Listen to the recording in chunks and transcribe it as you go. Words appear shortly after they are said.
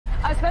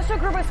Special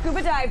group of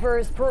scuba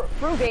divers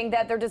proving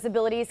that their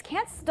disabilities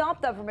can't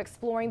stop them from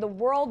exploring the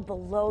world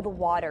below the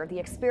water. The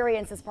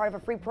experience is part of a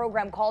free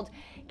program called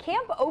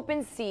Camp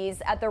Open Seas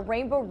at the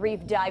Rainbow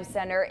Reef Dive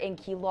Center in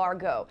Key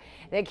Largo.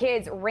 The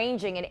kids,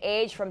 ranging in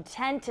age from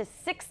 10 to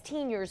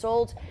 16 years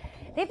old,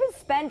 they've been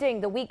spending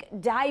the week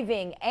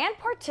diving and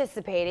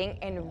participating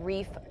in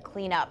reef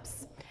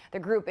cleanups. The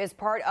group is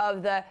part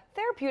of the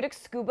Therapeutic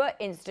Scuba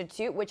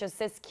Institute, which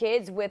assists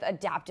kids with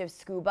adaptive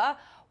scuba.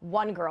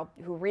 One girl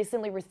who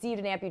recently received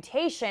an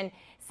amputation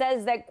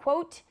says that,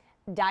 quote,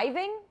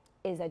 diving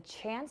is a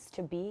chance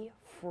to be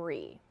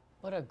free.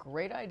 What a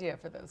great idea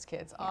for those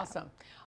kids. Awesome.